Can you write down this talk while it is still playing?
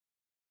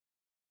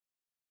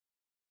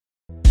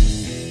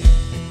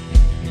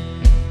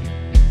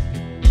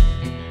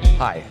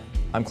Hi,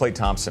 I'm Clay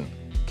Thompson,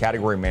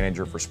 Category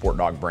Manager for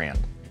SportDog brand.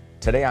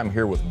 Today I'm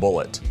here with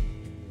Bullet,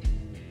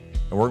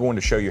 and we're going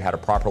to show you how to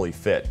properly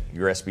fit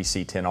your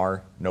SBC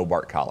 10R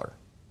NoBark collar.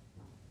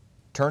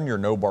 Turn your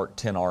NoBark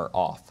 10R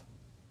off.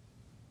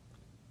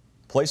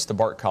 Place the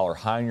bark collar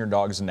high on your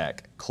dog's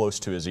neck, close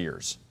to his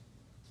ears.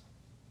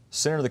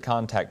 Center the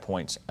contact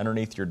points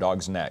underneath your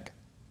dog's neck,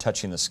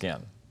 touching the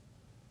skin.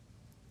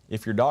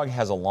 If your dog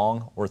has a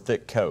long or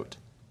thick coat,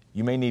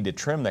 you may need to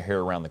trim the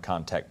hair around the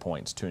contact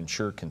points to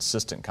ensure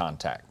consistent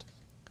contact.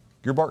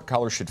 Your bark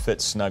collar should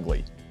fit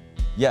snugly,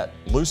 yet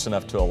loose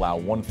enough to allow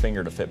one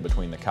finger to fit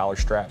between the collar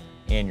strap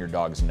and your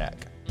dog's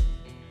neck.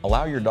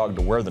 Allow your dog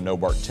to wear the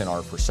NoBark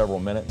 10R for several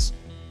minutes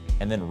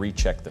and then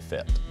recheck the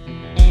fit.